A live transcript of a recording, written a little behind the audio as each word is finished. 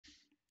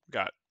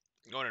Got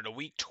going into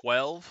week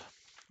 12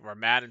 of our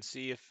Madden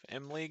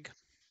CFM league.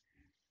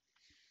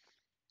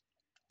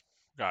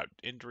 Got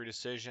injury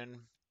decision.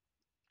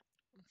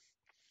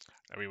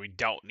 I mean, we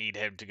don't need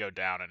him to go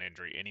down an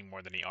injury any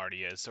more than he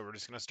already is, so we're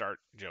just going to start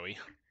Joey.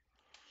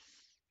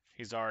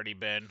 He's already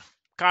been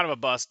kind of a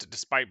bust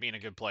despite being a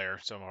good player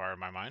so far in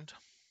my mind.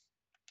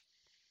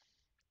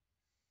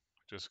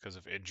 Just because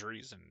of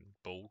injuries and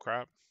bull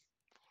crap.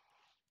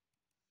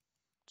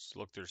 Let's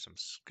look through some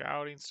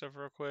scouting stuff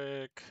real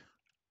quick.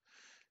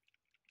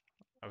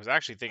 I was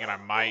actually thinking I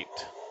might...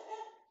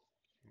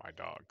 My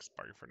dog's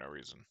barking for no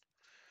reason.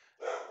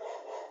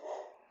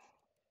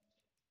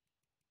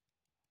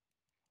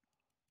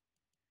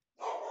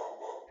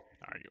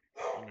 Alright,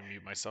 let me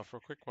mute myself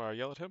real quick while I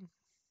yell at him.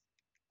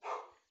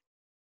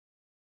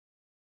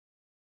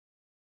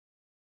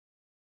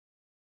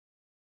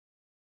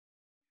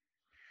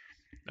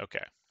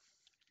 Okay.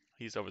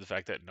 He's over the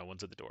fact that no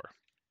one's at the door.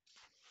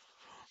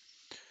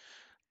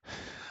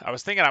 I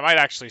was thinking I might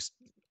actually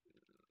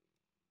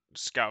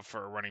scout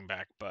for a running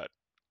back, but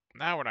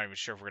now we're not even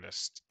sure if we're going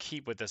to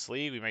keep with this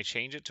league. We may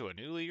change it to a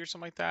new league or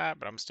something like that,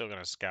 but I'm still going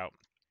to scout.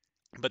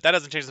 But that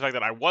doesn't change the fact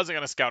that I wasn't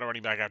going to scout a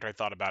running back after I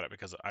thought about it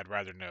because I'd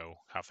rather know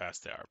how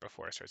fast they are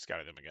before I start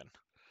scouting them again.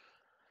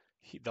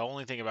 The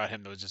only thing about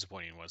him that was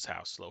disappointing was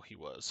how slow he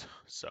was.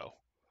 So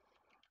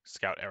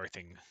scout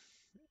everything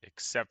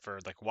except for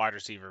like wide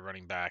receiver,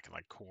 running back, and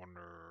like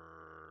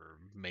corner,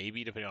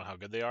 maybe depending on how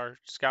good they are.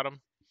 Scout them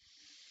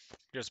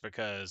just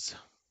because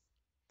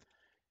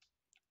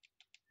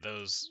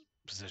those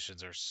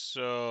positions are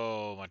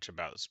so much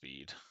about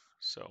speed,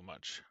 so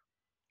much.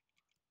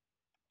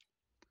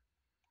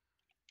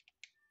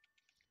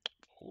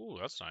 Ooh,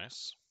 that's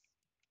nice.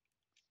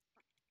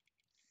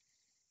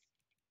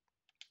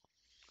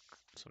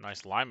 Some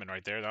nice linemen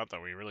right there. Not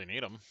that we really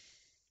need them.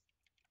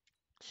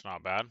 It's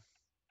not bad.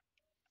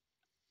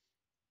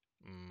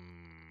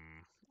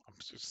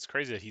 It's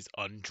crazy that he's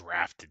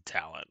undrafted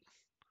talent.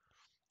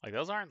 Like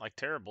those aren't like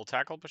terrible.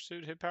 Tackle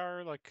pursuit, hit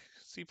power, like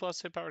C+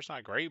 hit power is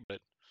not great, but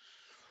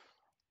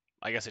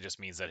I guess it just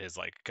means that his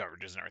like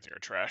coverages and everything are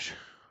trash.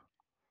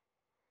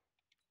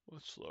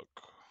 Let's look.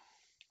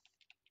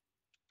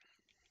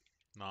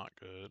 Not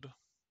good.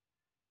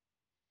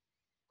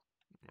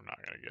 We're not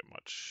gonna get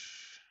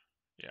much.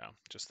 Yeah,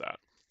 just that.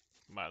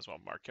 Might as well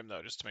mark him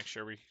though, just to make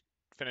sure we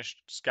finish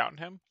scouting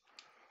him.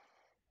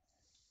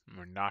 I'm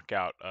gonna knock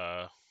out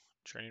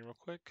training real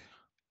quick.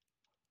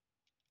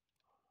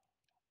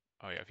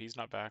 Oh yeah, if he's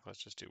not back,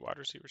 let's just do wide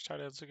receivers,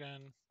 tight ends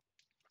again.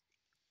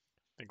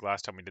 I think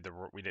last time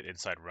we did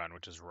inside run,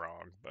 which is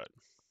wrong, but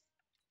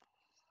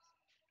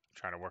I'm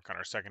trying to work on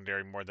our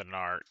secondary more than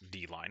our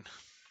D line.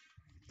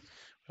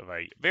 We have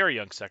a very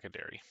young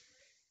secondary.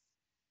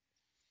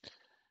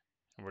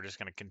 And we're just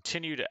going to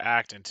continue to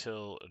act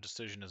until a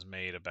decision is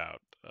made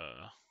about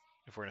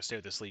if we're going to stay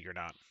with this league or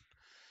not.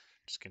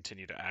 Just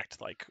continue to act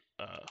like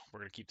we're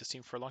going to keep this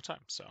team for a long time.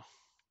 So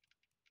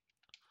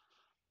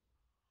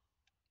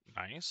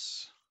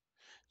nice.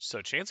 So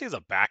Chansey is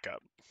a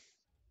backup,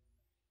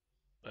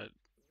 but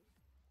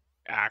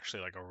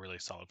actually like a really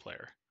solid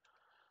player.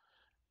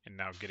 And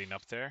now getting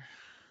up there.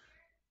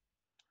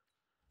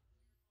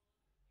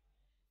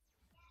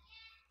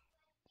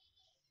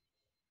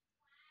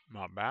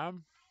 Not bad.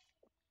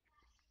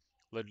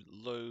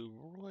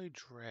 Leroy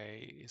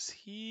Dre, is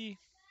he?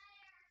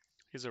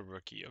 He's a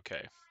rookie.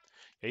 Okay.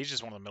 Yeah, he's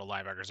just one of the middle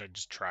linebackers I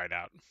just tried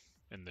out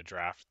in the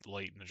draft,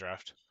 late in the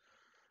draft.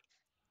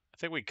 I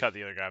think we cut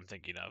the other guy I'm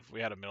thinking of.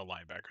 We had a middle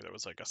linebacker that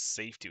was like a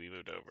safety we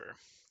moved over.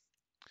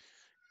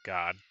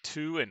 God,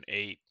 2 and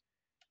 8.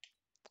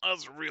 That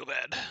was real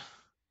bad.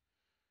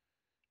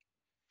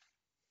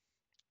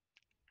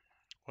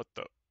 What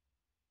the?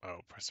 Oh,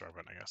 press the R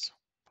button, I guess.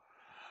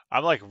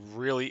 I'm like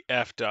really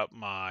effed up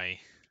my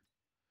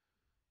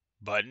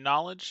button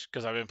knowledge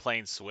because I've been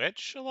playing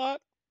Switch a lot.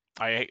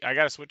 I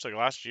got a Switch like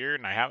last year,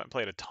 and I haven't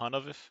played a ton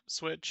of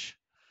Switch.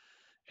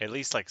 At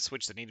least like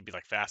Switch that need to be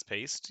like fast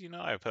paced. You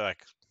know, I play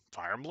like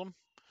Fire Emblem,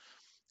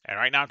 and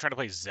right now I'm trying to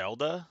play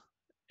Zelda,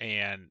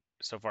 and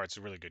so far it's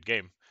a really good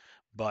game,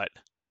 but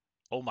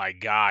oh my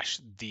gosh,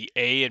 the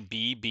A and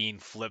B being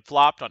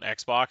flip-flopped on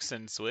Xbox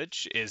and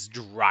Switch is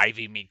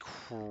driving me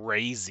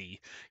crazy.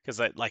 Because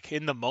like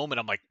in the moment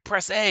I'm like,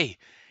 press A,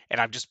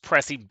 and I'm just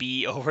pressing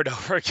B over and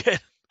over again.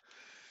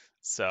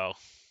 So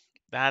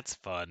that's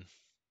fun.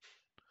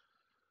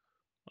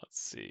 Let's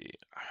see.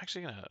 I'm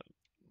actually gonna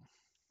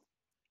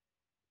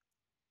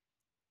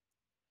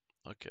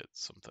look at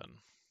something.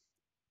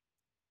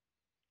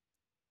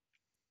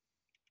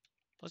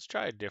 Let's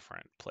try a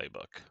different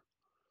playbook.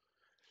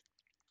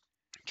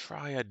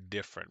 Try a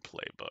different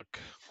playbook.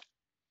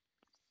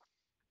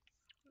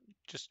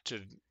 Just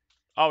to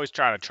always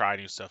try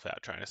new stuff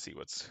out, trying to see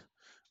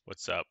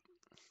what's up.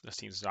 This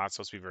team's not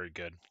supposed to be very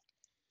good.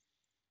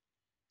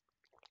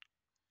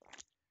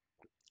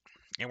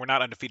 And we're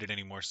not undefeated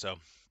anymore, so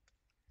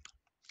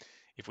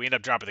if we end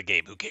up dropping the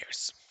game, who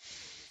cares?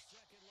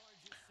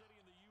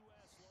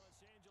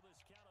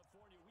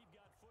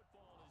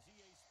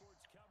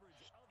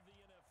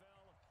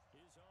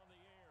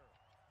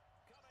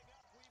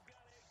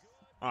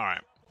 All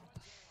right.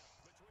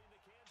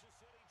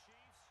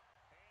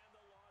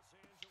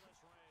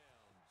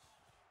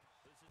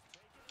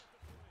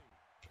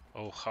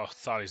 Oh, I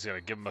thought he was going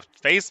to give him a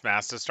face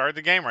mask to start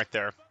the game right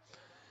there.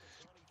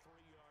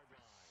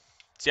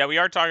 So, yeah, we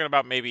are talking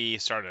about maybe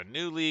starting a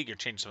new league or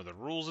change some of the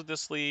rules of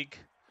this league.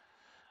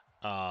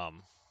 I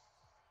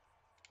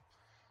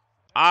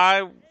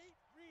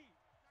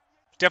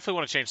definitely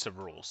want to change some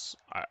rules.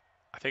 I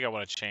think I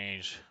want to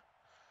change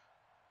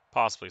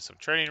possibly some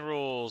training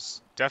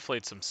rules,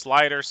 definitely some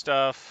slider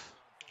stuff.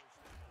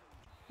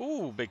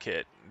 Ooh, big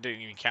hit.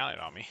 Didn't even count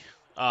it on me.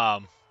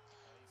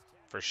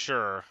 For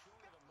sure.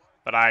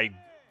 But I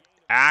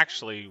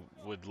actually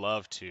would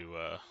love to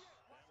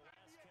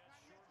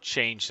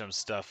change some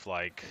stuff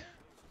like,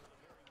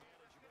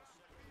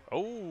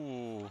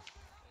 oh,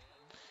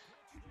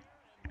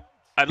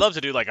 I'd love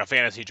to do like a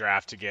fantasy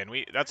draft again.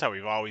 That's how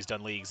we've always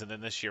done leagues, and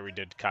then this year we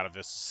did kind of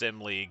this sim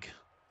league.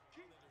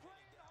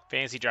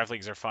 Fantasy draft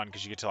leagues are fun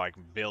because you get to like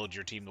build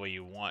your team the way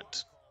you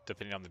want,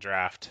 depending on the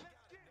draft.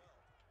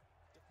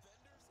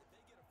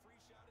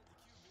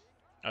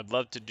 I'd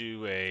love to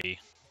do a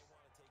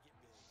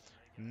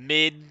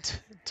mid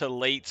to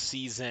late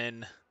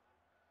season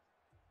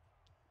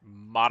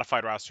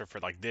modified roster for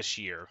like this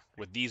year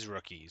with these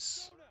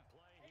rookies.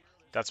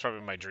 That's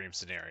probably my dream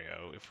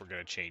scenario if we're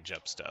gonna change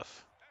up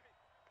stuff.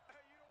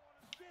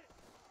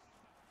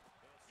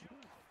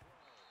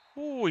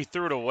 Ooh, he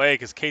threw it away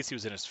because Casey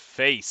was in his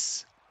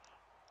face.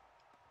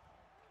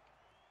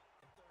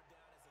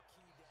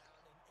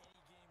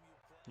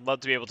 Love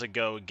to be able to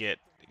go and get,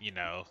 you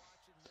know,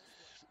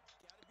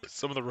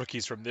 some of the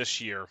rookies from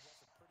this year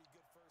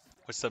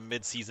with some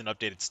mid-season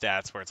updated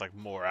stats where it's like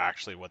more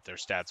actually what their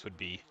stats would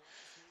be.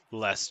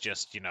 Less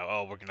just, you know,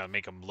 oh, we're going to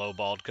make them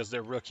lowballed because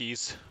they're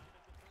rookies.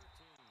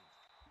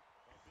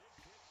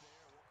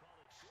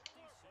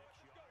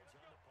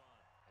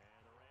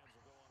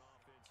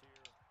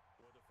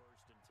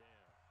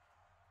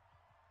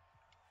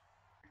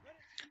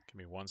 Give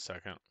me 1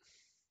 second.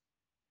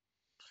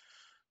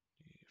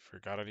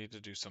 Forgot I need to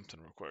do something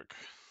real quick.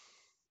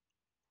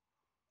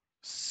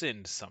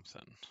 Send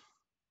something.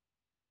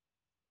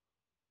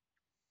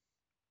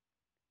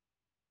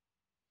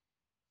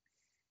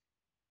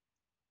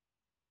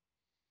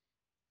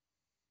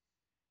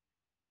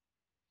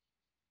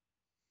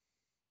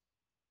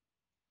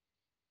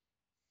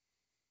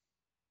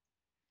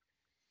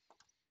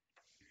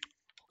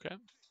 Okay.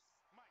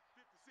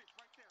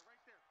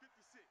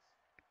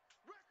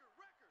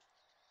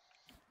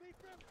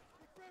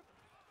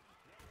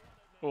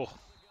 Oh,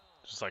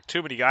 just like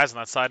too many guys on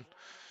that side.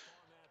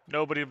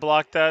 Nobody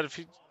blocked that if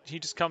he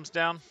just comes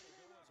down.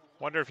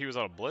 Wonder if he was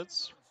on a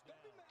blitz.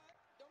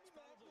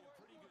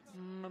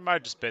 It might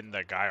have just been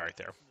that guy right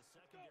there.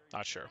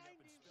 Not sure.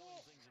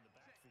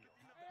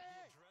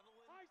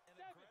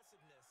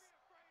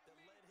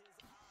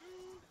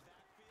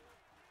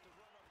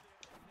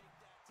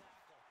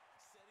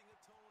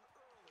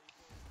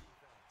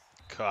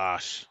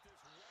 Gosh.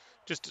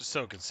 Just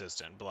so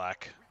consistent,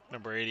 Black.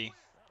 Number 80.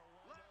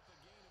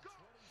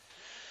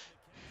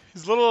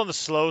 He's a little on the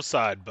slow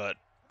side, but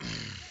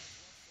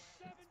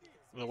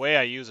the way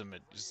I use him,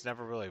 it just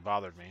never really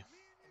bothered me.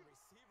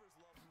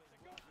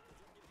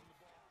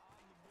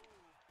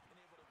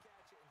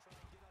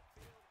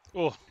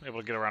 Oh,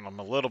 able to get around him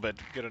a little bit,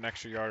 get an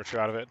extra yard or two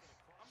out of it.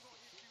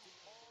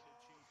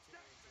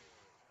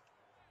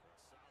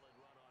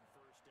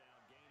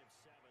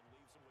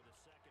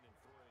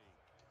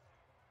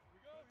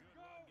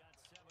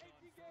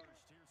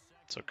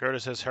 So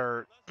Curtis is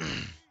hurt.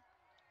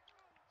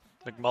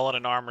 McMullen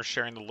and Armour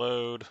sharing the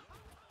load.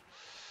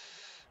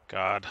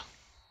 God.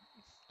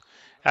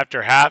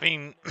 After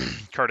having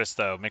Curtis,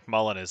 though,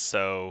 McMullen is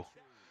so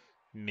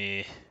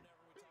meh.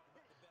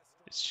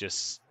 It's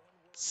just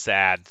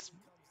sad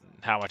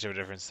how much of a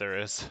difference there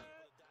is.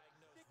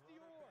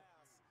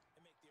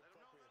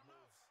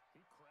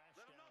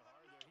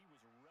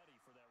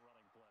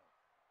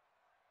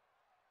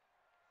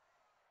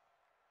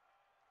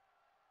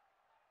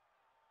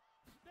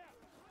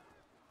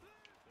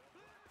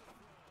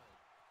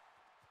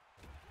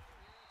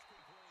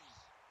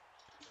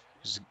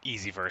 Just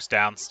easy first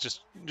downs.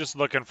 Just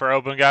looking for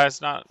open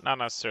guys, not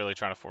necessarily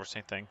trying to force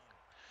anything.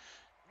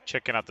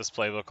 Checking out this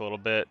playbook a little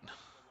bit.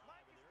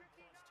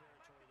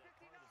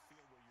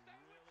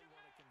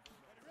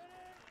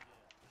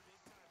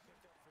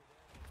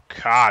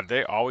 God,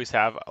 they always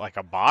have like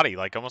a body,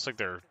 like almost like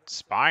they're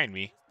spying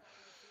me.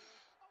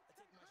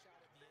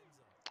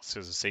 It's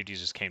because the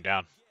safeties just came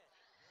down.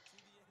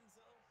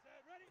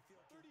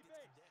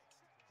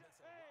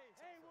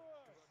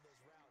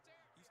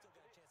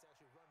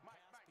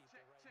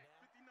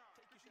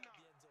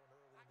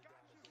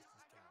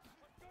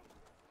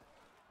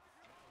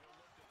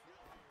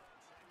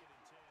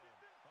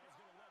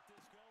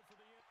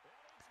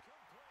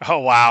 Oh,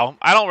 wow.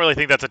 I don't really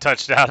think that's a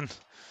touchdown.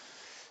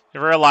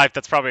 In real life,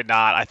 that's probably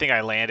not. I think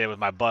I landed with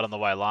my butt on the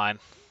white line.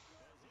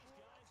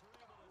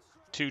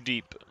 Too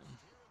deep.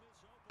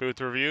 Booth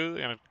review.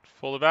 Gonna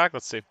fold it back.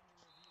 Let's see.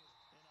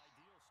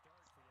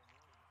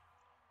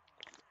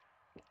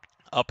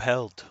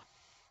 Upheld.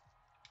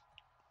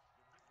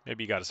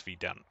 Maybe he got his feet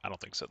down. I don't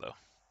think so, though.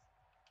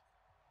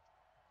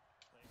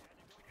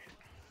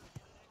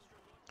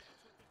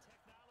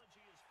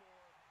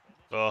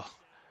 Ugh.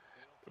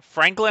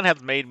 Franklin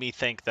has made me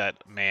think that,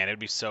 man, it'd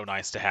be so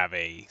nice to have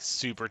a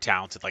super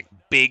talented, like,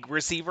 big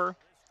receiver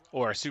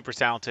or a super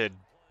talented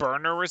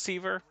burner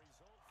receiver.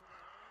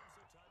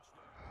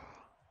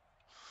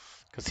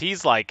 Because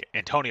he's like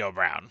Antonio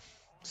Brown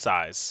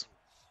size.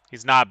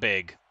 He's not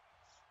big.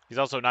 He's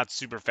also not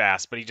super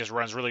fast, but he just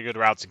runs really good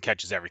routes and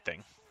catches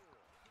everything.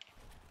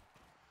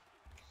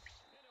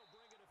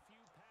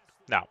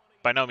 Now,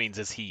 by no means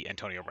is he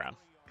Antonio Brown.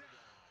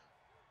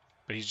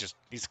 But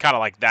he's kind of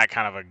like that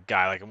kind of a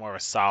guy, like more of a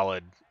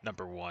solid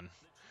number one.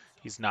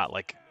 He's not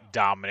like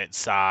dominant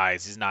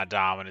size. He's not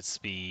dominant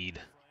speed.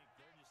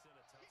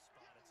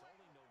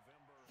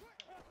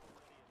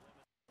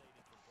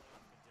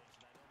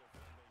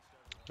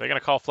 Are they going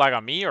to call flag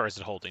on me, or is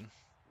it holding?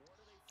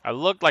 I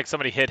looked like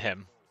somebody hit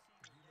him.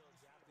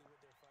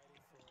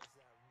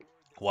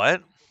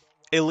 What?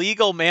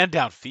 Illegal man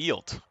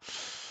downfield.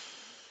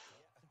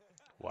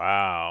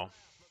 Wow.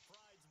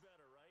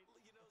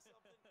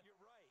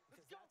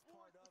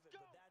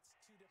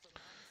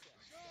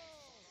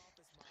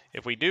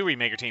 If we do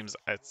remake our teams,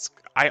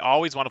 I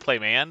always want to play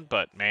man,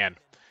 but man,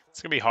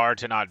 it's gonna be hard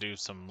to not do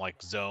some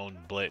like zone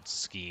blitz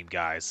scheme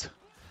guys.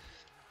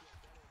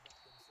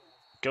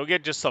 Go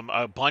get just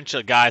a bunch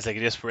of guys that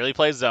can just really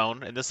play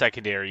zone in the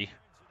secondary,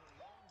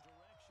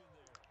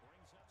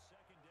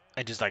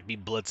 and just like be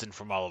blitzing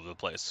from all over the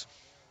place.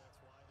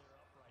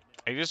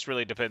 It just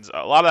really depends.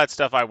 A lot of that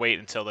stuff I wait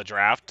until the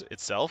draft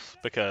itself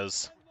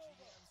because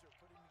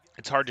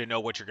it's hard to know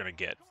what you're gonna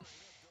get.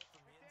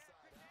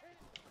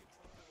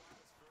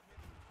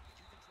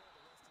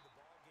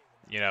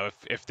 You know,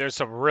 if there's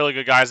some really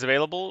good guys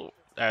available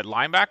at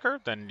linebacker,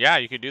 then yeah,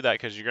 you could do that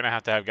because you're gonna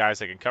have to have guys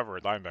that can cover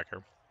at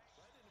linebacker.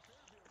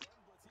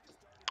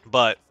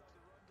 But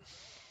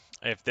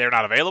if they're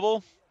not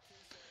available,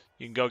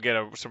 you can go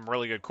get some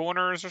really good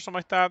corners or something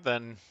like that,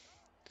 then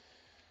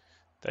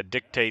that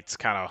dictates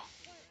kind of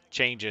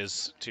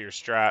changes to your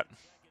strat.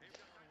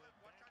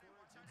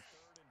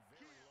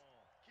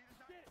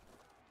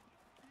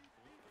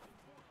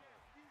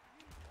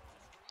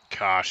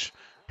 Gosh,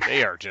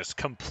 they are just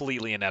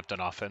completely inept on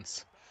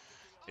offense.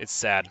 It's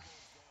sad.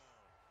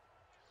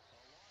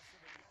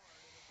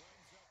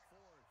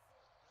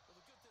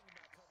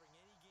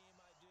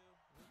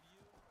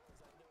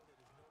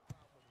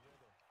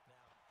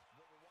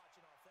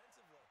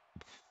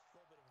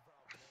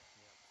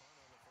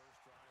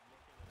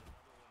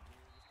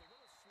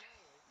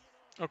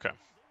 Okay.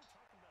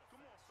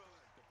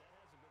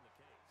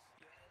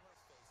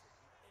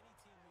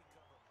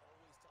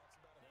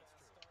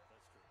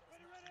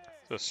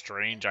 It's a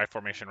strange I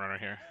formation runner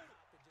here.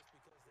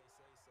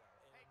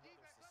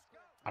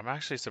 I'm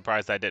actually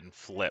surprised I didn't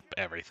flip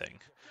everything.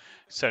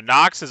 So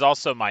Knox is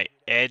also my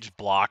edge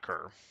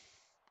blocker.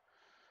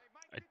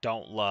 I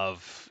don't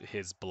love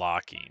his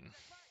blocking.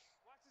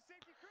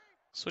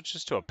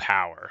 Switches to a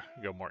power.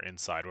 Go more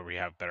inside where we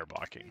have better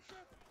blocking.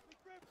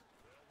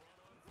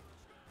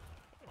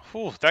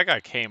 Whew, that guy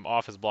came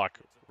off his block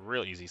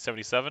real easy.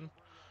 77.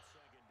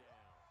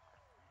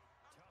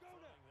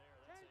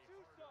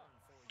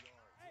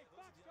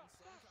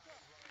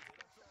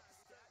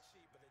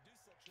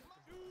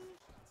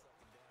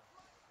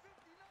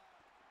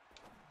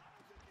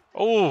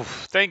 Oh,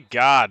 thank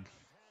God.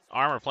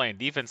 Armor playing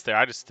defense there.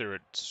 I just threw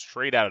it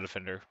straight out of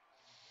defender.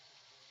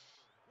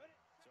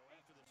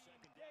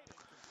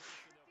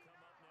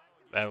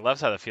 And left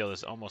side of the field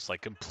is almost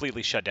like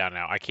completely shut down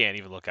now. I can't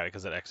even look at it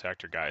because that X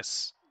Factor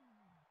guy's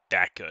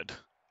that good.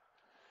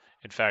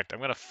 In fact, I'm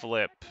going to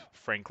flip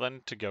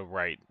Franklin to go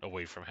right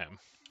away from him.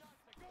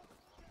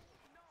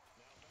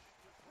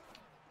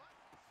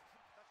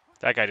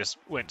 That guy just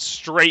went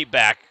straight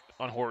back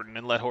on Horton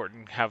and let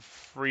Horton have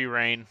free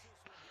reign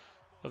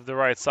of the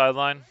right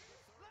sideline.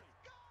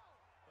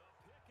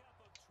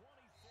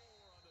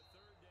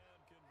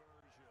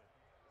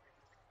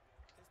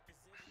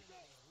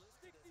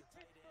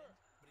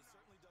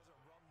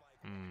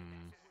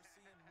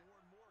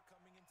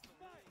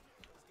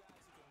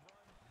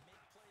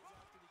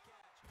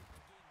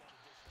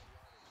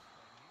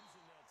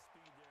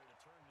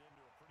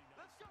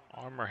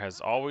 Armor has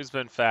always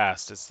been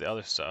fast. It's the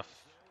other stuff.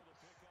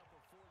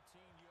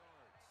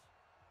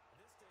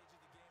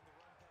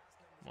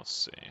 Let's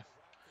see.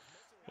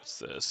 What's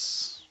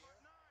this?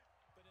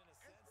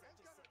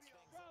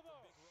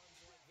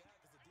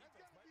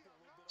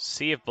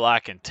 See if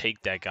Black can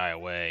take that guy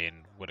away,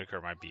 and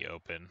Whitaker might be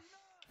open.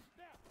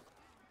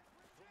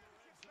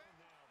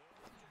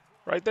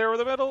 Right there in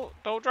the middle.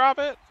 Don't drop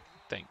it.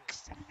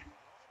 Thanks.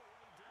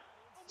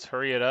 Let's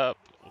hurry it up.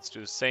 Let's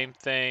do the same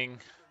thing.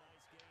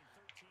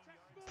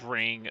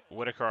 Bring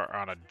Whitaker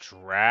on a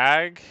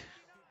drag.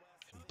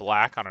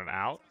 Black on an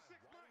out.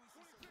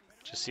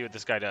 Just see what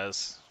this guy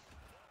does.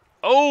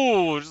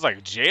 Oh, just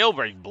like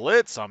jailbreak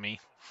blitz on me.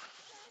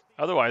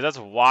 Otherwise, that's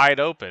wide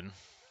open.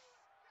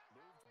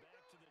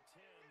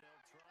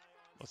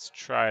 Let's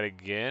try it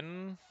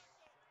again.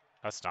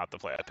 That's not the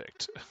play I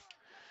picked.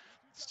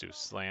 Let's do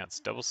slants,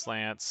 double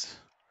slants.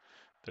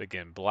 But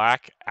again,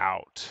 black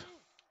out.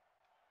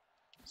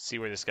 See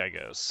where this guy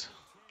goes.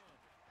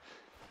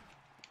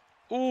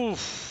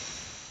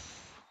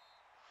 Oof.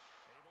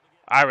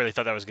 I really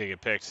thought that was going to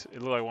get picked.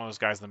 It looked like one of those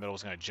guys in the middle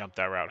was going to jump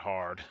that route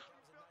hard.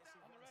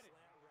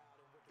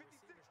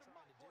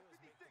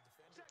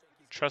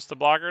 Trust the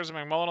blockers.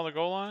 McMullen on the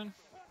goal line.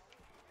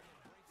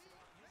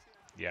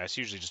 Yeah, it's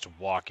usually just a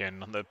walk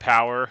in on the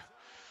power.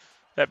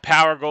 That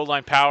power, goal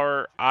line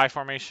power, I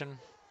formation.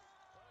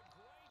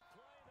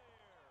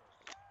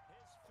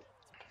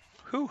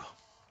 Whew.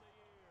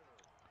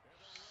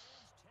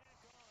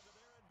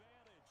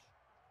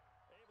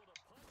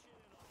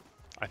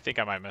 I think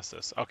I might miss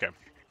this. Okay.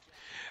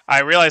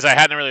 I realized I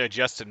hadn't really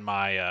adjusted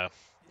my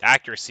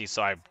accuracy,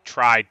 so I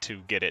tried to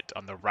get it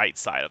on the right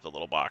side of the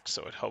little box,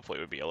 so it hopefully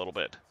would be a little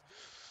bit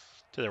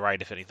to the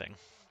right, if anything.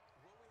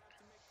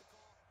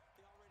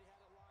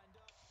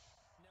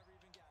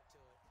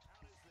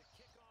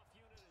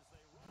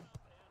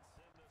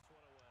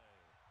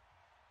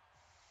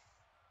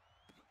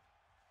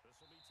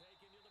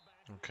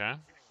 Okay.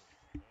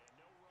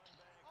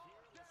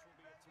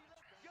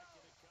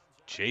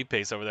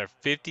 J-Pace over there,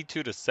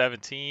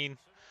 52-17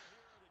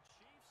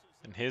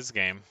 in his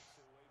game.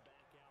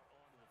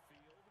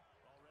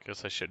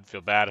 Guess I shouldn't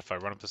feel bad if I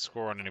run up the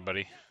score on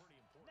anybody.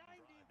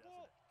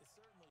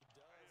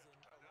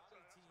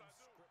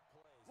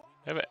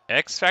 They have an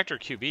X Factor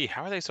QB.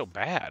 How are they so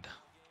bad?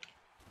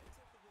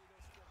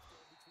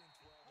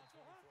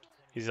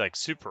 He's like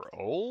super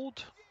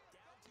old?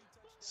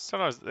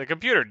 Sometimes the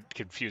computer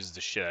confuses the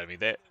shit out of me.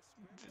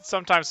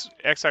 Sometimes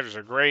X Factors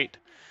are great.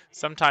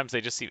 Sometimes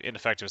they just seem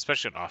ineffective,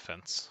 especially on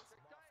offense.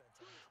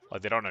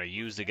 Like they don't know how to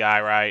use the guy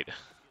right.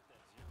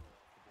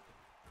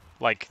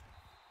 Like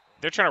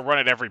they're trying to run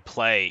it every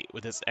play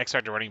with this X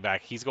Factor running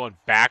back. He's going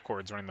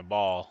backwards running the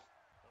ball.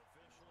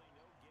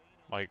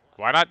 Like,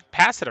 why not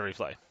pass it every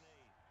play?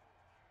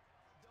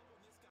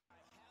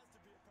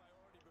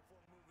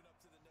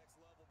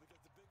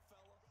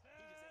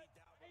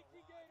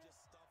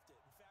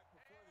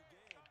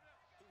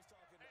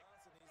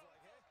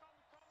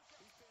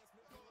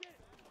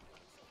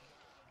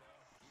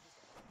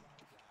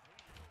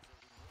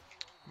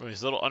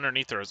 These little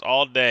underneath throws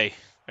all day.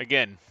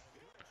 Again,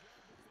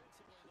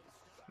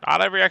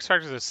 not every X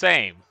Factor is the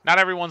same. Not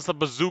everyone's the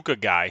bazooka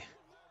guy.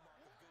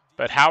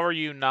 But how are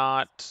you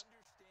not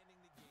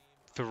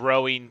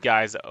throwing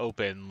guys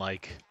open,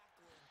 like,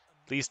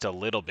 at least a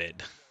little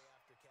bit?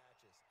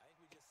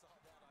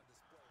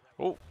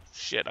 Oh,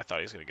 shit. I thought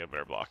he was going to get a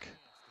better block.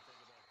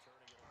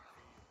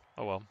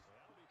 Oh, well.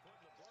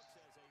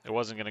 It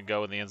wasn't going to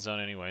go in the end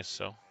zone anyway,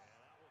 so.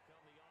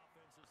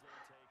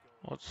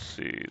 Let's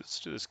see. Let's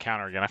do this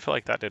counter again. I feel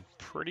like that did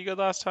pretty good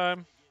last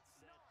time.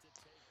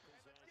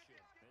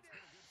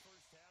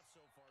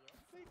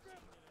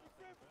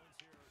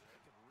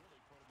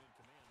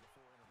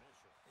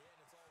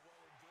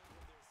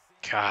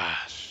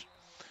 Gosh.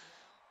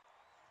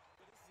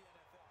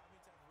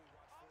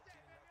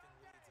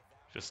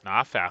 Just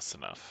not fast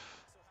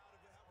enough.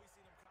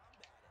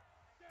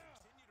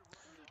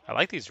 I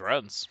like these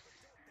runs.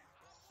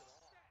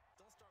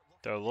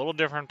 They're a little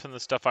different than the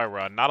stuff I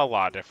run. Not a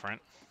lot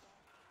different.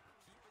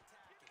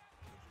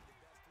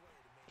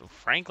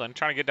 Franklin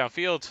trying to get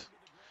downfield.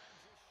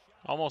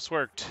 Almost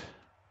worked.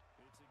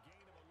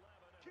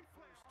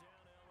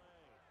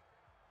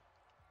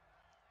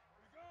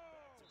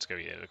 It's going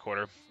to be the end of the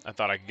quarter. I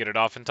thought I could get it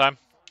off in time.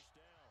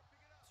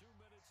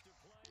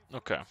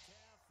 Okay.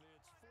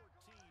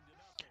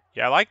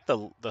 Yeah, I like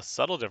the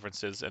subtle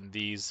differences in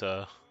these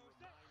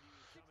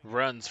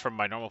runs from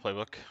my normal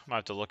playbook. Might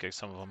have to look at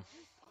some of them.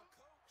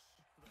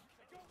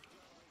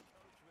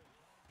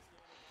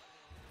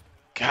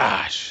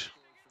 Gosh.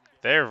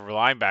 Their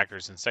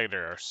linebackers and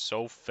secondary are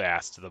so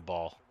fast to the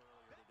ball.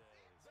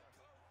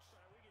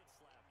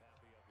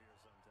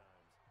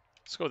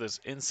 Let's go with this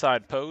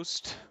inside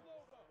post.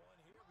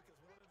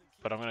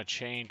 But I'm going to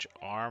change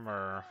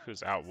Armor,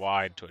 who's out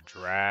wide, to a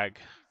drag.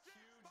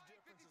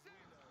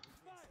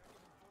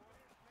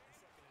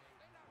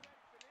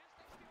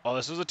 Oh,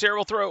 this was a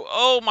terrible throw.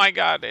 Oh, my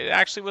God. It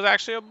actually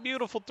was a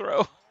beautiful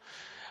throw.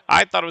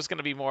 I thought it was going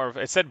to be more of,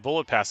 it said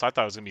bullet pass, so I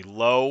thought it was going to be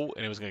low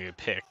and it was going to get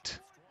picked.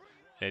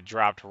 It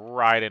dropped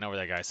right in over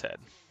that guy's head.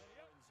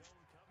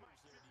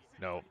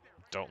 No,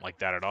 don't like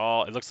that at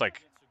all. It looks like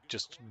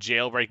just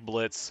jailbreak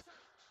blitz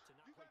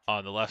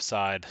on the left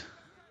side.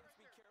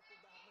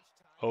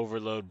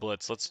 Overload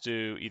blitz. Let's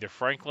do either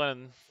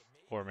Franklin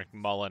or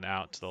McMullen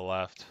out to the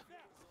left.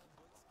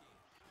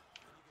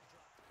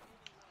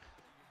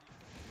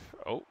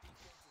 Oh.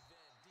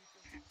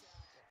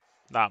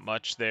 Not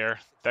much there.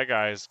 That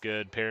guy is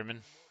good,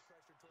 Perryman.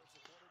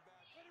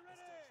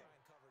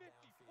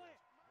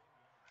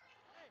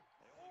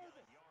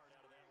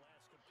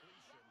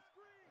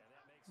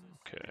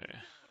 Okay.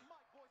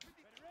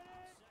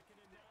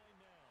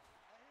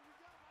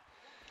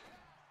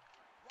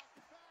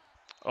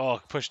 Oh,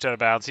 pushed out of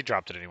bounds. He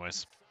dropped it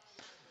anyways.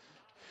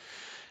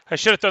 I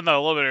should have thrown that a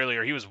little bit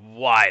earlier. He was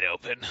wide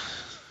open.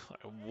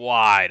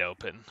 Wide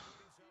open.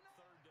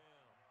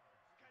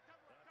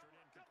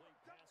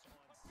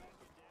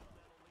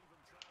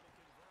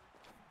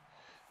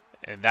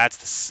 And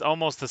that's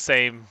almost the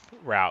same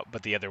route,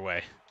 but the other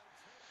way.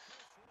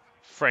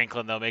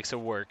 Franklin, though, makes it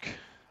work.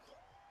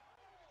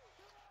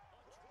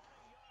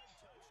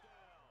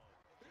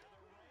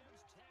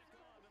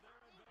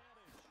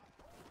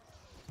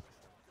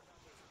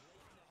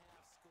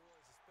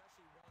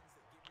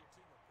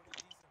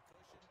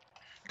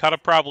 Could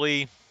have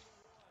probably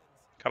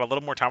got a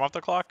little more time off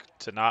the clock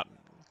to not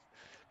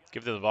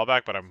give them the ball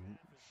back, but I'm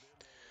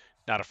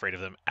not afraid of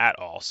them at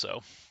all,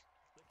 so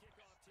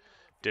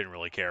didn't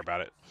really care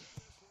about it.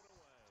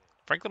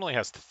 Franklin only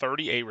has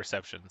 38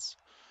 receptions,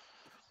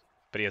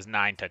 but he has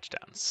 9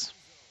 touchdowns.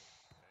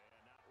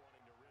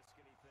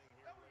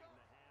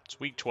 It's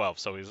week 12,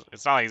 so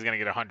it's not like he's going to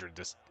get 100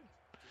 this,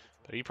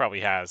 but he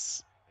probably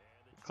has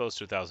close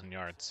to 1,000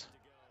 yards.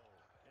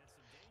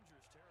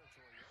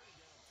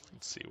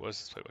 Let's see, what does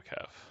this playbook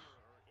have?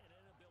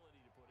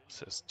 It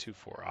says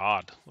 2-4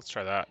 odd. Let's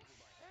try that.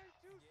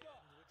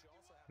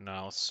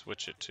 No, let's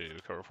switch it to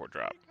cover 4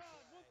 drop.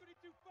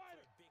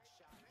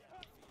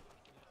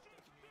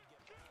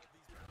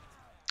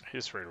 He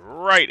just ran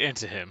right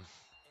into him.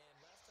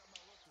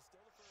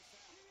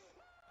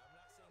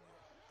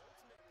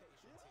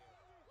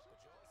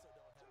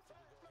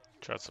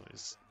 Try some of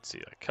these. See,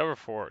 like cover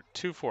 4,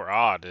 2-4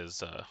 odd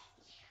is a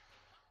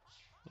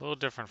little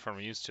different from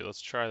I'm used to. Let's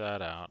try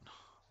that out.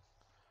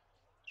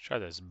 Let's try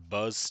this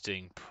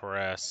buzzing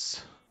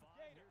press.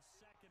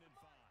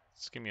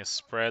 Let's give me a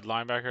spread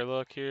linebacker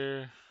look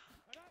here.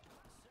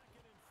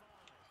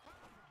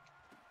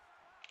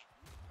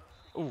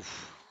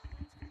 Oof.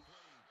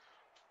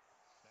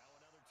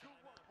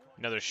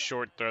 Another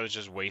short throw is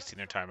just wasting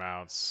their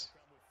timeouts.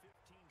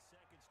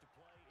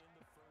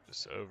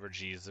 Just over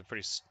G's, a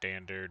pretty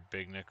standard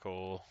big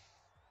nickel.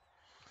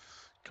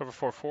 Cover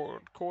 4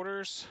 forward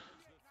quarters.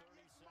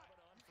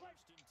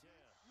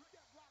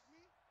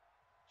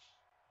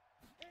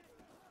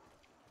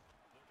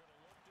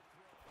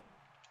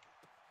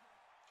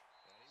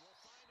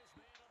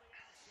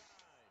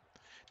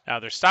 Now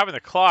they're stopping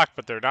the clock,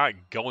 but they're not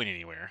going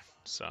anywhere.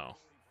 So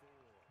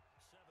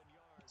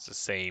it's the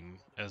same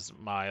as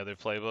my other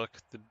playbook,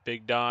 the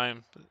big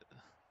dime.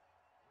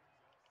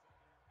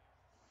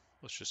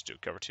 Let's just do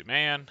cover 2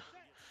 man.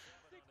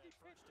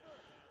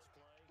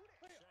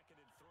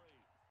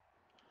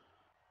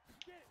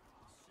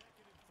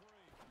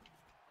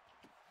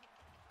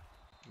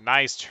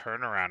 Nice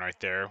turnaround right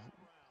there.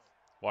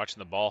 Watching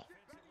the ball.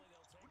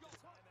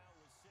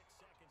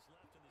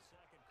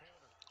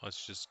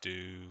 Let's just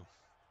do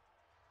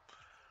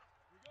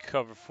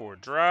cover 4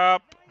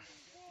 drop.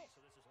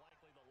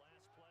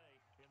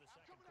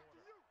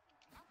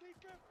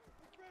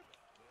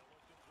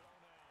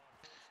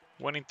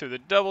 Winning through the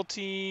double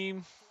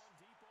team.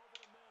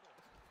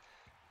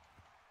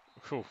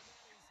 Whew.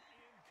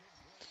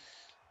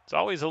 It's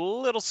always a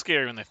little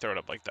scary when they throw it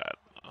up like that.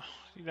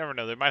 You never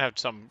know. They might have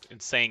some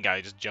insane guy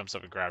who just jumps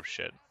up and grabs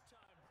shit.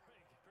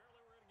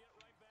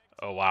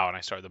 Oh, wow, and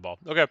I started the ball.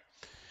 Okay.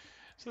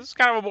 So this is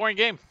kind of a boring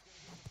game.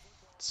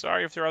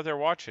 Sorry if they're out there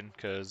watching,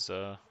 because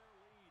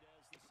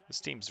this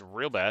team's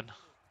real bad.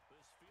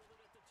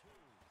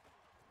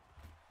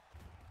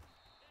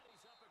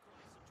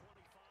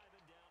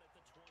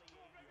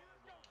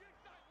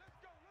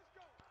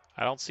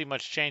 I don't see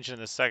much change in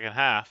the second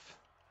half.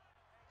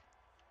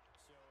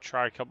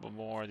 Try a couple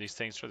more of these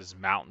things for this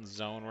mountain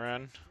zone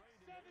run.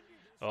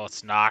 Oh,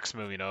 it's Knox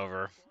moving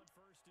over.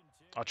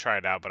 I'll try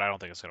it out, but I don't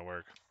think it's going to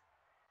work.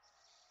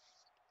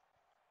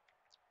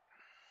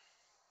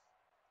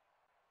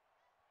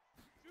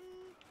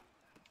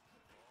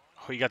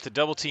 Oh, he got the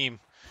double team.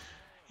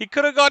 He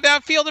could have gone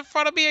downfield in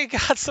front of me and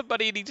got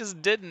somebody, and he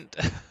just didn't.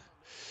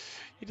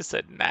 He just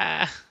said,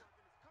 nah.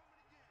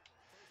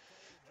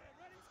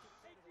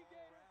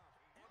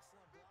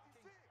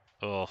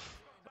 Oh,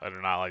 I do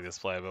not like this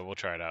play, but we'll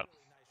try it out.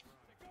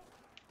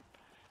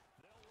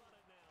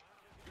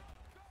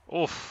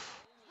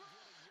 Oof.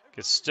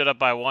 Gets stood up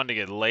by one to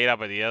get laid out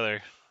by the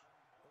other.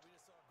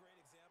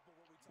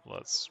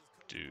 Let's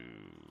do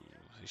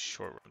these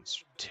short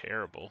runs.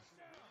 Terrible.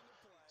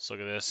 Let's look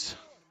at this.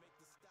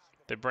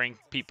 They bring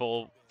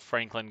people.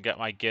 Franklin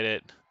might get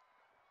it.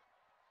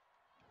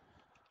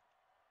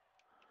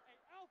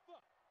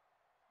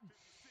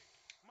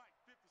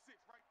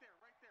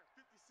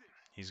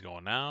 He's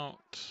going out.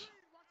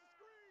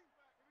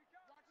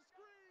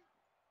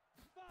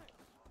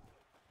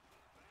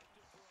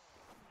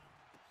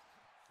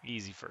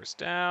 Easy first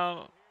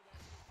down.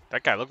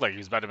 That guy looked like he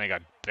was about to make a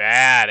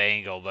bad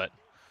angle, but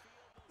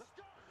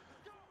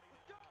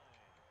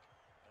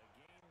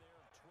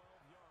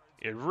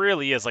it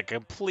really is like a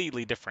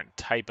completely different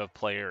type of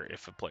player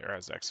if a player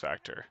has X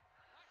Factor.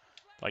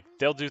 Like,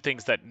 they'll do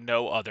things that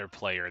no other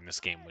player in this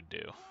game would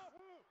do.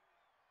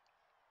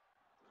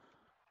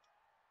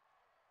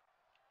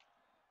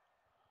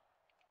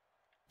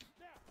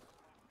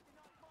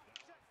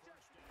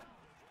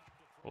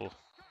 Oh,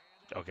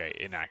 okay,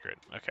 inaccurate.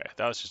 Okay,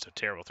 that was just a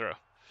terrible throw.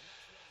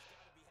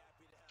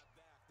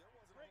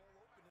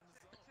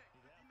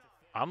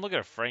 I'm looking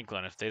at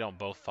Franklin if they don't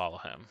both follow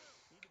him.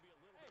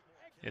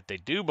 If they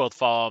do both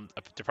follow him,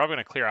 they're probably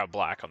going to clear out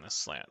Black on this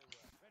slant.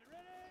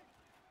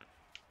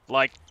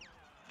 Like,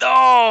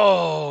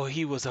 oh,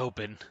 he was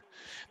open.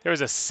 There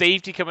was a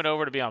safety coming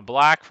over to be on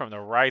Black from the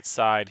right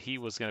side. He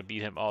was going to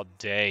beat him all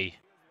day.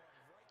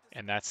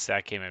 And that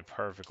sack came in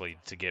perfectly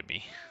to get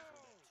me.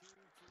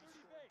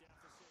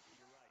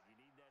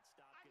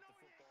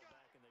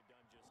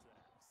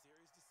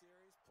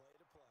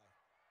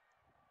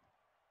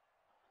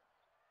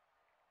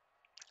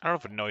 I don't know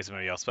if it annoys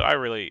anybody else, but I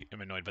really am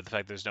annoyed by the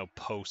fact there's no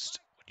post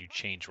when you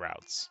change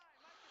routes.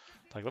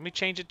 Like, let me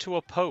change it to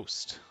a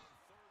post.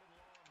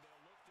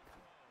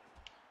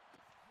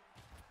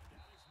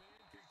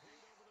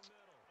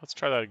 Let's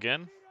try that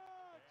again.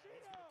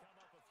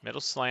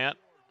 Middle slant.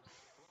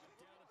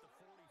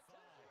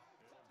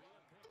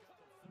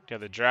 Got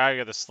the drag,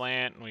 got the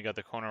slant, and we got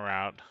the corner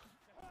route.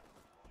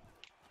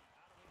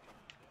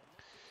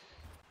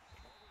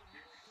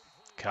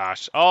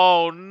 Gosh.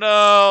 Oh,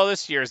 no.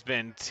 This year's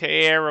been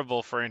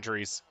terrible for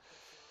injuries.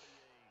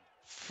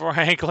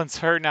 Franklin's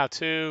hurt now,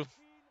 too.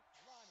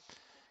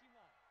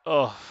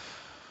 Oh.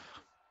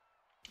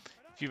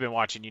 If you've been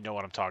watching, you know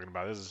what I'm talking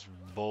about. This is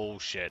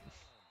bullshit.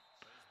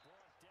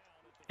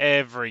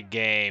 Every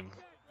game,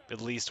 at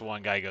least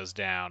one guy goes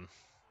down.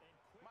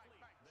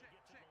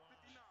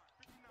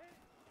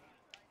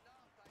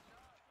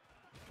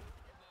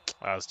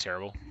 That was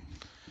terrible.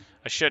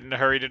 I shouldn't have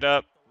hurried it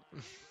up.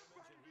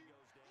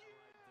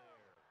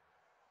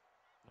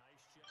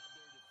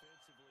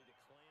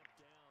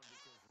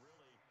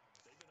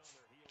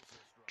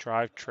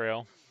 Drive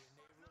trail.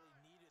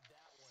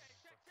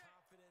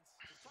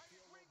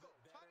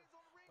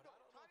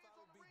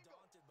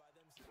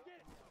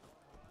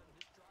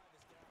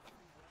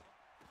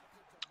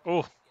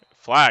 Oh,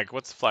 flag.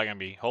 What's the flag going to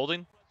be?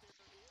 Holding?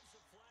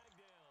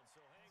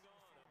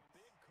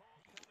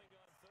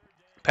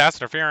 Pass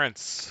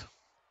interference.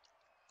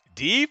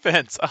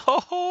 Defense.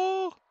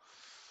 Oh.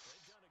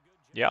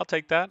 Yeah, I'll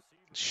take that.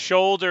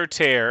 Shoulder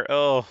tear.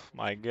 Oh,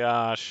 my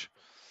gosh.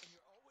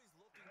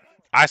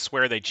 I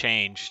swear they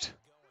changed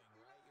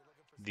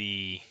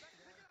the...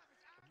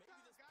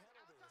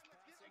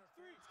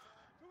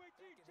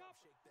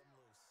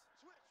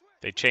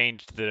 They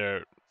changed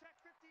the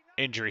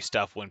injury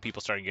stuff when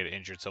people started getting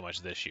injured so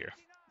much this year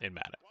in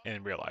Madden,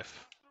 in real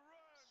life.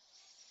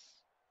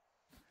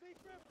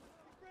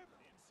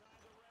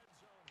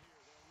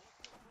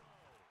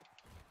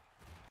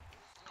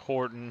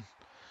 Horton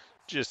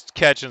just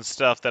catching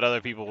stuff that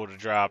other people would have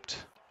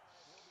dropped.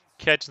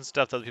 Catching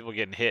stuff that other people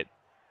getting hit,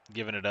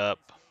 giving it up.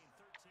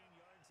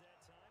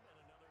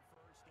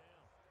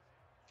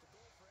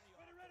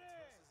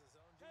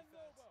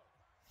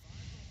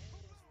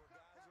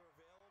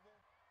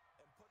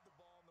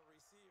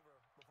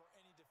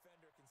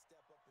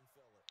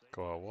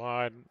 Go out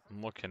wide.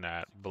 I'm looking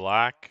at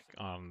Black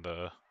on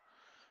the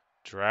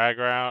drag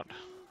route.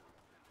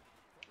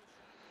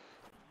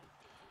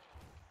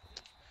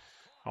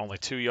 Only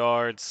 2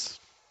 yards.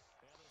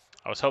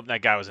 I was hoping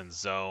that guy was in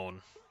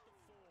zone.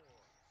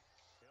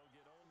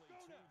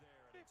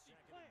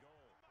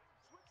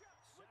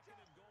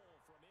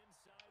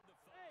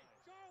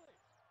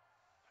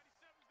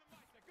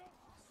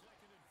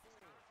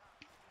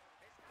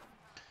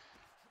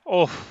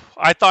 Oh,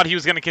 I thought he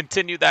was going to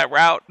continue that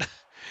route.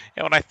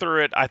 And when I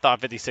threw it, I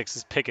thought 56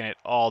 is picking it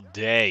all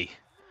day.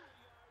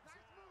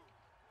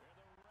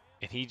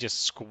 And he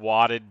just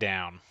squatted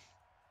down.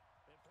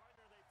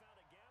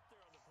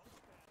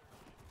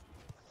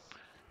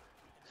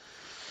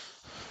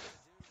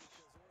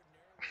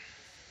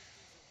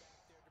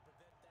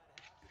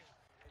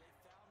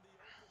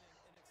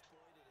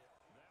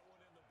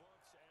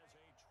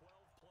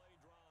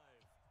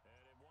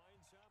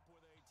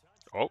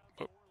 Oh,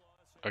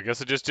 I guess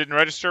it just didn't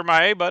register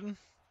my A button.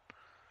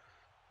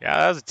 Yeah,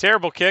 that was a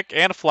terrible kick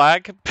and a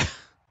flag.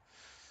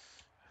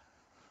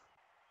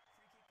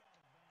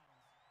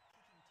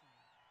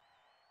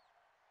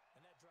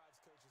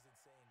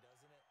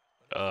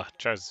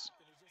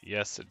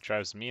 Yes, it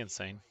drives me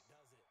insane.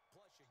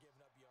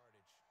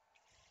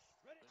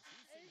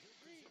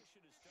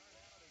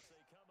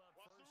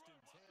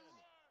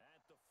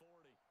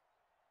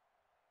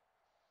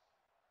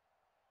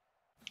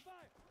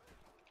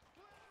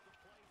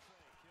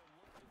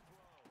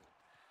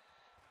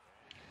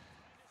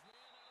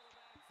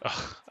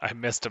 Ugh, I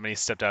missed him and he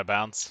stepped out of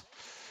bounds.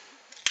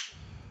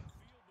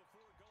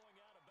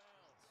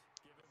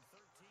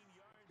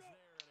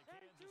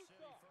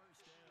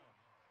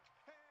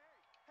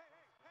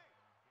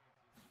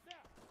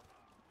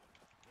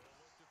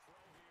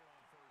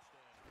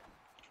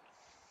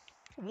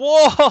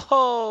 Whoa!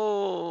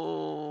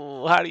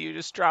 How do you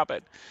just drop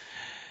it?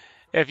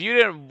 If you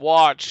didn't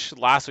watch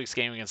last week's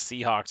game against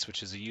Seahawks,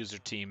 which is a user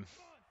team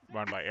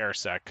run by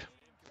Airsec,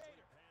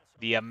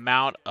 the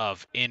amount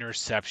of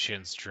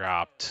interceptions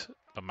dropped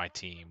by my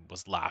team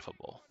was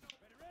laughable.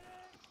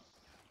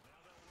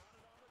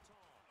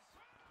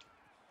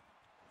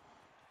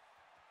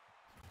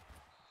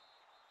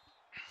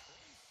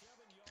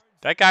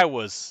 That guy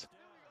was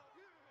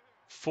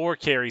 4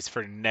 carries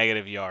for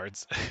negative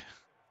yards.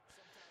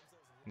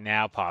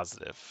 Now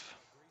positive.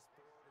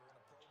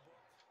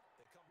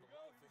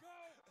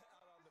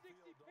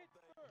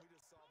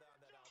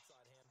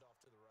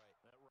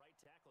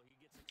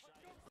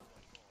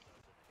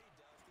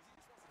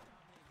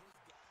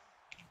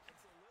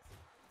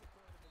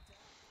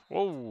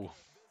 Whoa.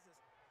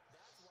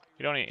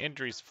 We don't need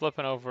injuries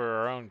flipping over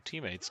our own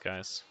teammates,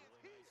 guys.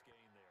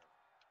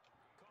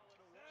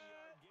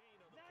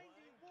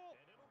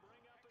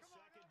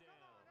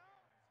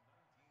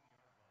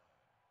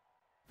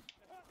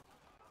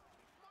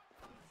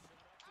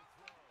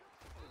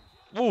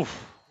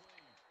 Oof.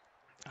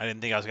 I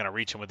didn't think I was going to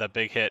reach him with that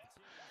big hit.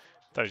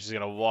 Thought he was just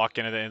going to walk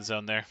into the end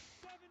zone there.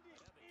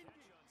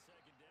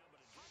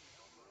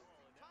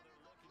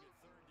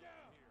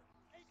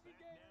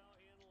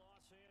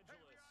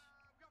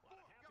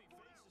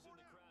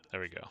 There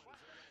we go.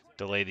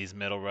 Delay these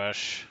middle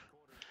rush.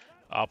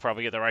 I'll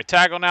probably get the right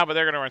tackle now, but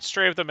they're going to run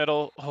straight up the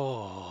middle.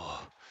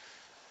 Oh.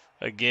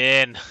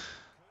 Again.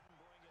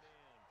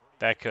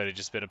 That could have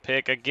just been a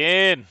pick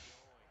again.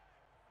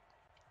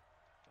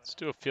 Let's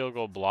do a field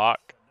goal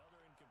block.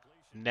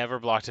 Never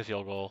blocked a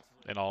field goal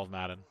in all of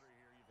Madden.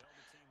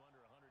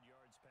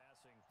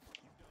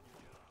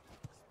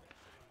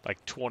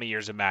 Like 20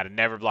 years of Madden,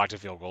 never blocked a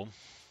field goal.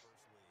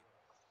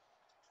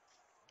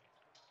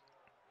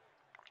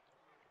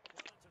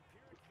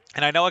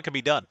 And I know it can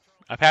be done.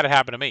 I've had it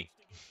happen to me.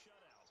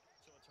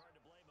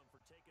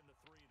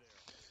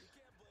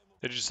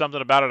 There's just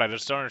something about it I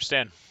just don't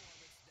understand.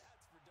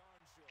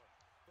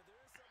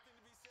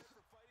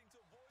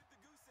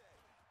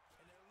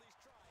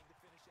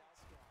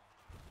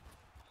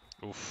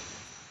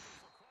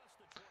 Oof.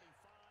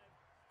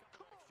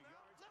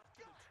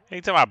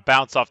 Anytime I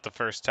bounce off the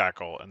first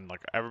tackle and like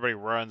everybody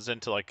runs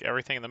into like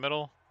everything in the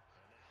middle,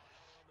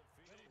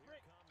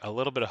 a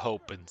little bit of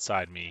hope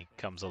inside me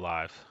comes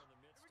alive.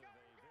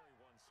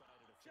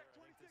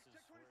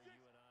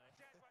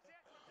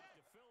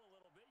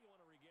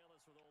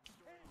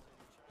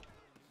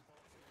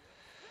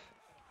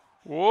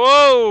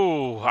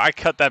 Whoa! I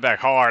cut that back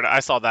hard.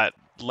 I saw that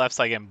left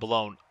side getting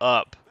blown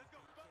up.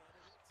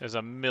 There's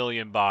a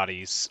million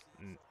bodies.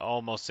 And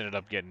almost ended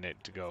up getting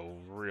it to go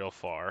real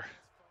far.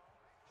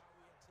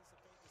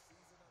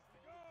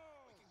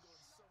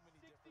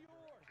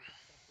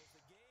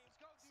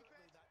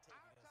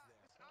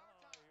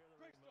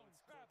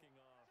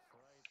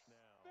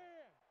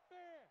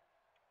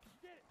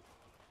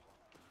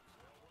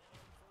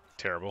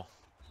 Terrible.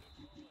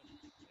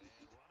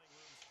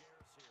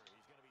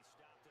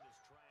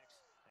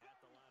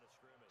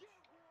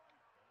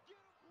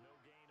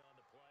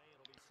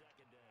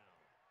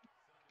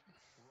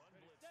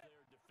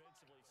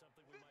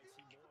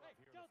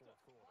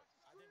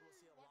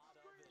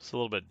 It's a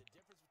little bit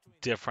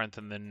different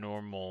than the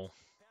normal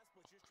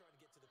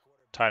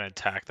tight end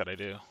attack that I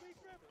do.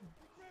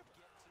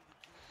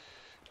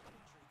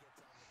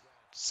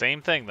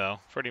 Same thing though,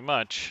 pretty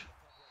much.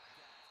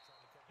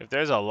 If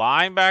there's a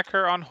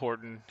linebacker on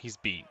Horton, he's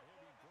beat.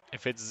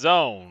 If it's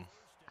zone,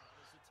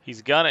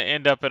 he's gonna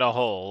end up in a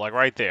hole, like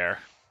right there.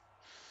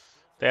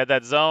 They had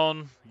that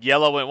zone.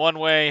 Yellow went one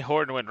way.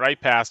 Horton went right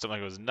past him like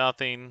it was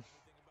nothing.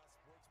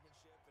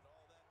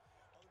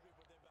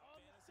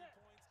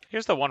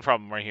 Here's the one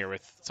problem right here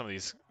with some of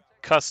these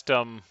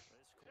custom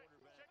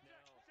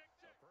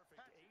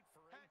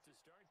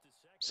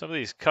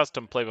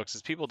playbooks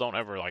is people don't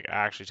ever like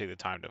actually take the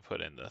time to put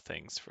in the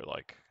things for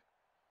like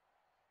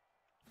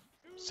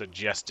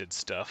suggested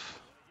stuff.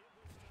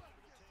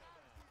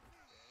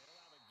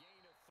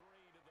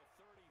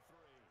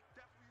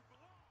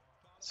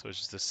 So it's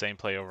just the same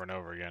play over and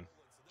over again.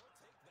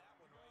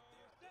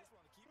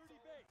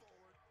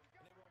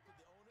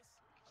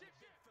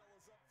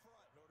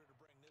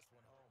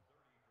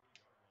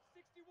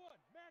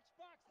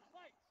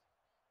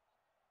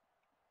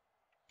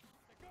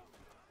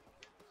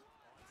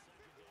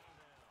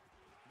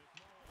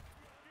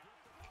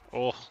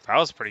 Oh, that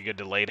was a pretty good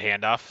delayed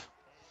handoff.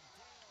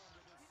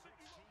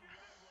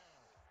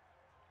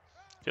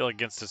 I feel like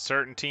against a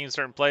certain team,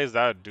 certain plays,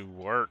 that would do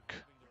work.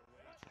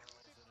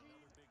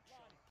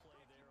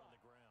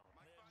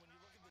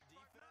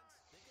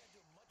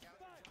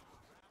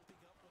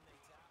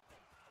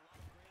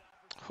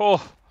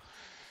 Oh,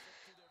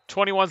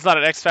 21's not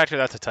an X factor,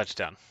 that's a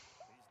touchdown.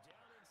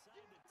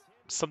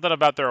 Something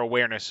about their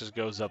awareness just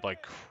goes up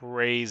like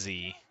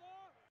crazy.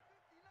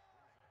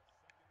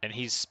 And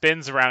he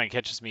spins around and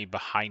catches me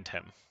behind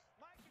him.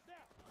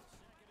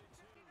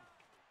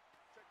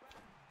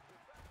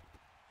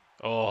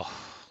 Oh.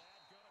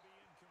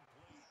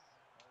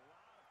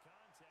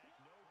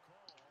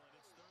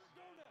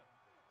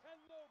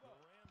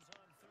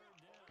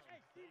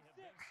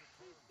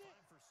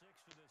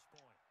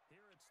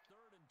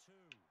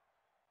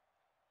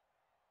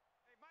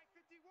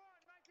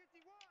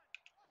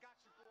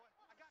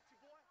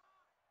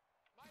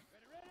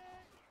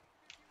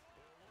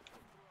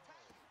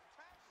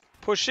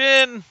 Push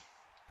in.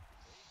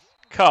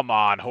 Come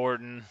on,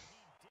 Horton.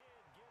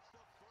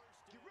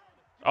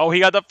 Oh,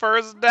 he got the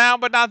first down,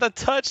 but not the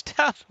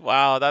touchdown.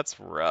 Wow, that's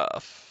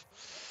rough.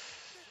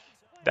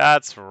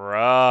 That's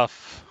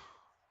rough.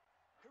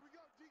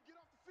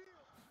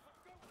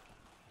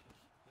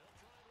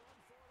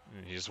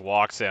 And he just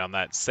walks in on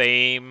that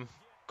same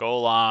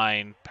goal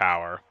line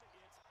power.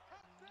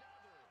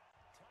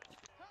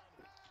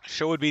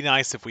 Sure would be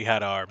nice if we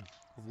had our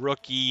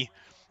rookie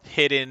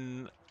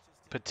hidden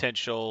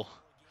potential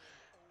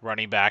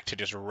running back to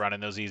just run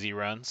in those easy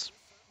runs.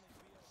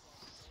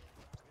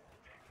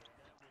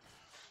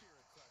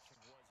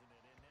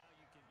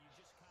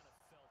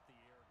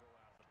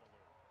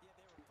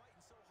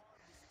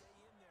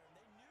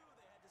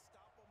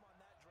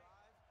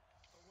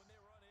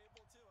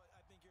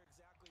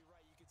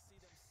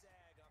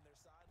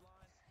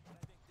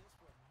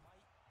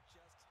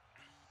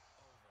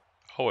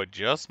 Oh, it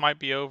just might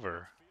be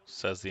over,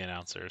 says the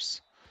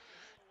announcers.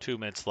 2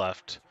 minutes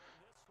left.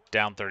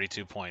 Down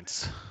 32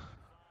 points.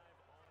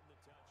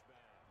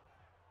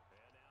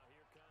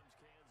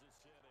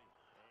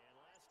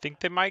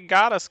 Think they might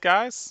got us,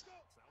 guys.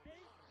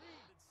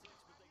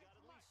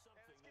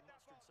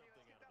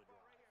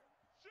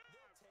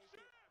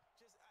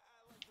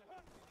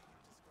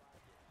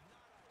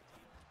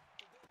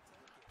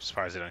 I'm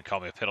surprised they didn't call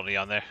me a penalty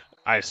on there.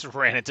 I just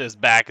ran into his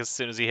back as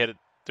soon as he hit it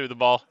through the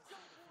ball.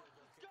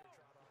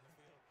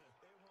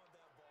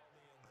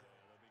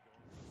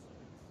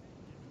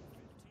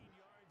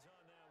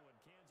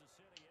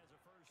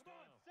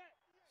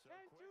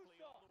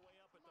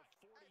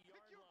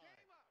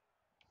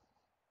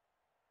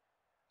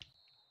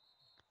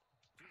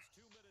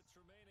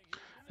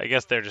 I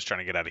guess they're just trying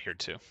to get out of here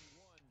too.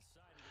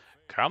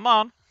 Come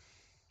on.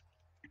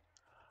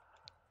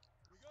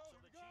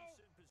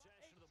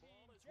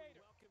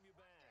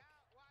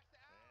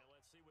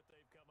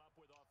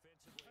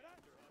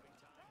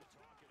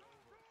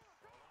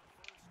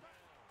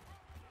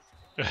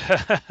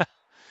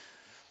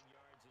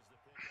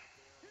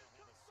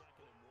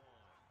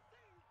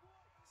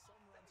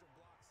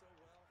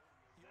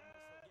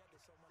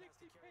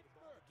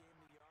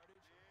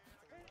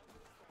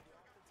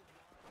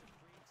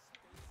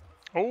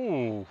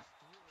 Oh.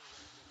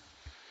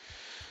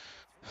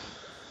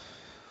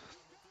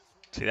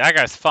 See, that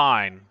guy's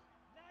fine.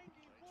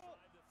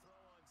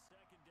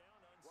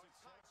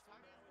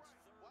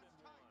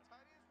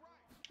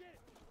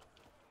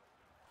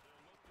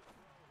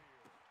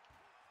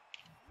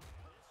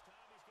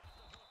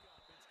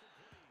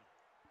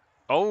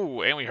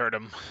 Oh, and we hurt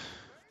him.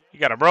 He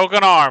got a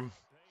broken arm.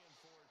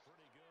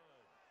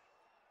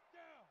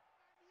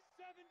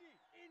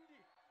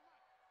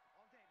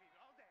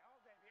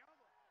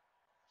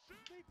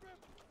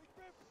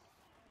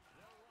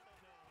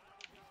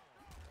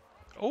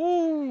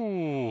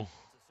 Ooh.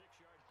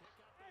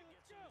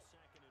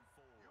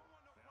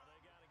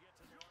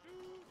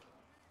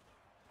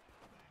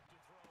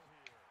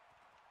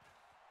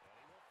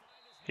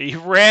 He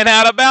ran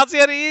out of bounds. He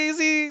had it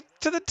easy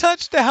to the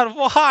touchdown.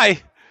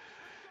 Why?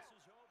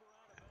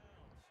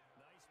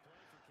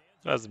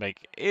 Doesn't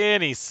make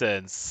any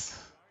sense.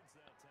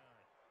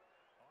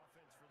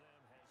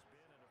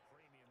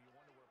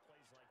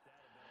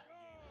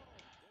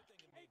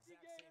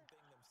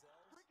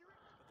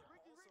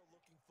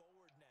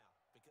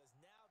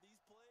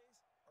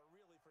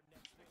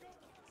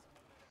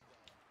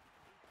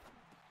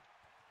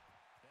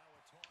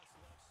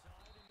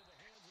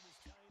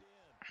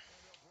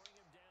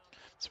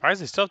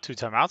 Surprised they still have 2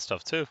 timeout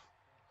stuff too.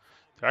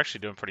 They're actually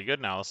doing pretty good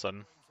now all of a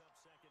sudden.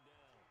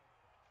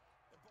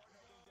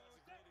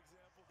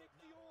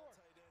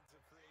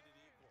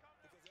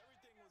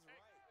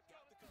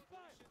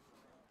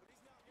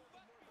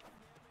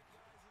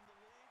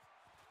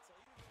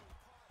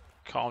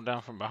 Calm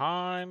down from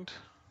behind.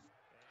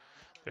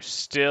 They're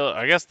still,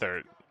 I guess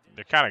they're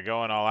kind of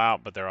going all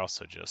out, but they're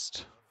also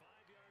just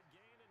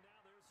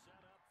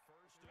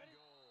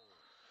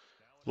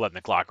letting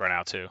the clock run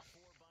out too.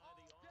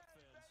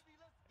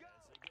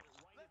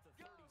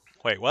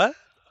 Wait, what?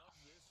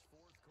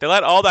 They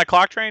let all that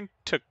clock train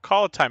to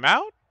call a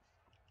timeout?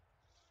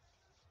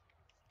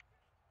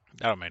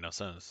 That don't make no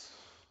sense.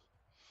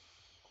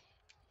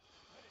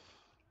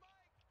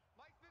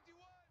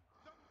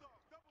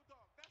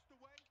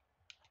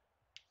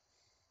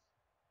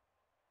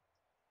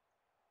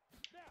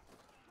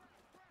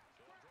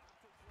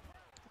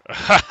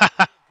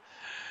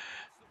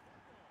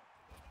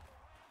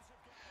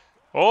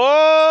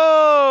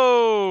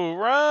 Oh,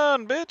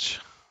 run, bitch.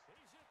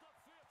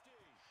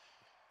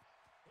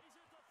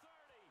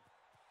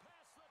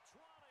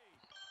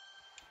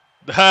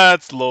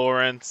 That's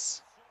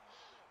Lawrence.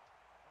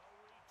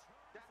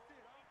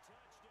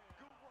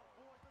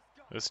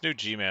 This new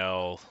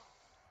Gmail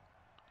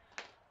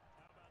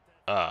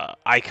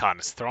icon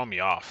is throwing me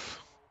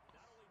off.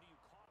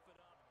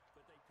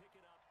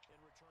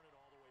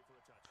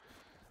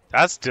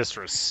 That's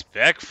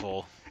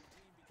disrespectful.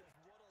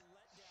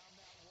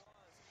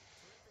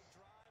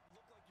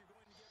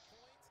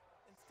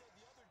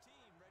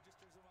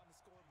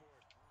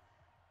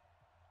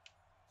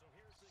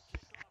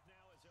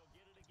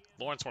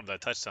 Lawrence wanted that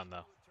touchdown,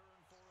 though.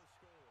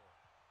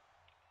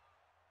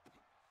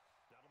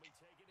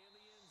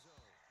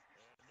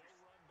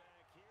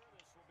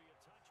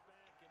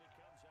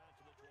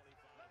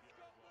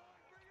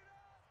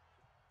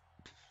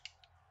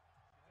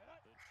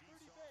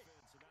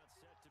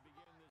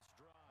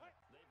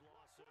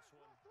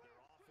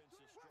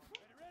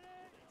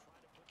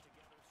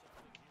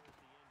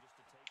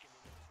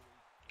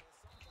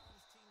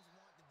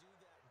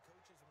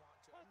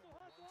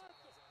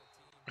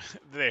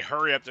 They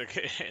hurry up to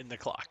in the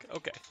clock.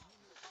 Okay.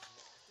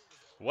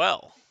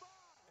 Well,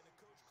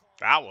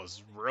 that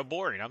was real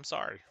boring. I'm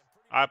sorry.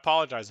 I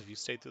apologize if you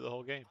stayed through the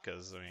whole game,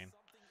 because, I mean,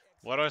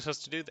 what am I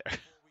supposed to do there?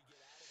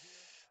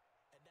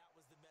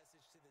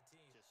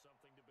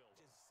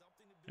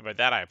 And by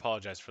that, I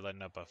apologize for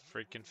letting up a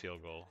freaking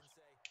field goal.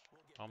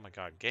 Oh my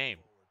god, game.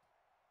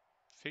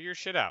 Figure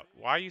shit out.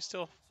 Why are you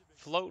still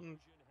floating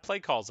play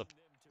calls up?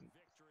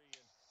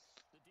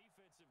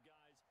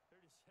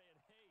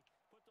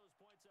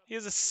 He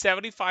has a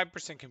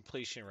 75%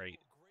 completion rate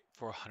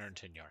for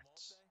 110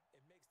 yards.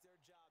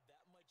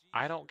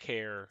 I don't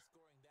care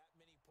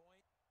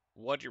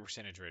what your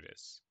percentage rate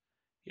is.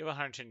 You have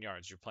 110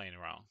 yards, you're playing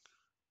wrong.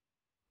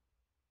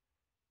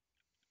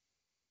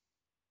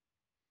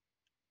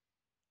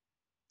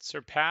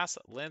 Surpass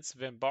Lince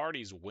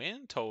Vimbardi's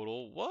win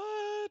total?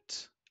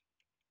 What?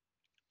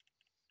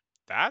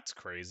 That's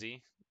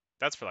crazy.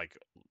 That's for like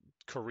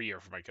career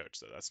for my coach,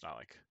 though. That's not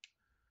like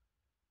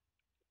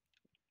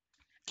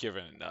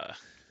giving.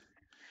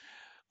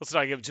 Let's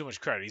not give him too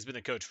much credit. He's been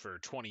the coach for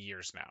 20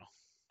 years now.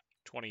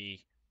 20.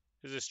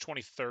 This is his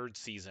 23rd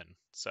season.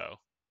 So,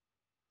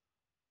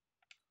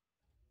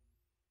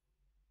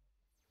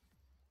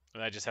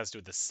 and that just has to do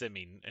with the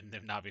simming and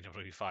them not being able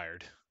to be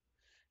fired,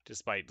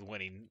 despite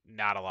winning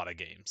not a lot of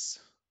games.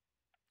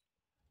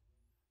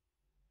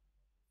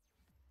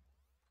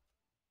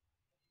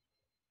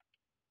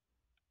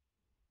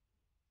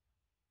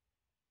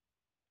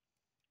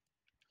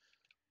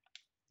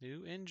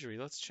 New injury.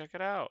 Let's check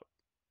it out.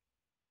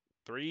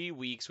 3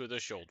 weeks with a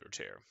shoulder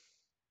tear.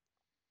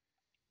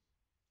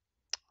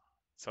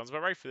 Sounds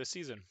about right for this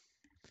season.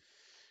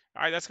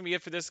 All right, that's going to be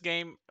it for this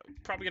game.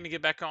 Probably going to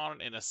get back on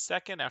in a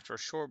second after a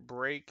short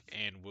break,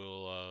 and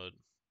we'll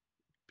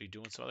be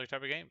doing some other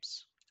type of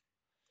games.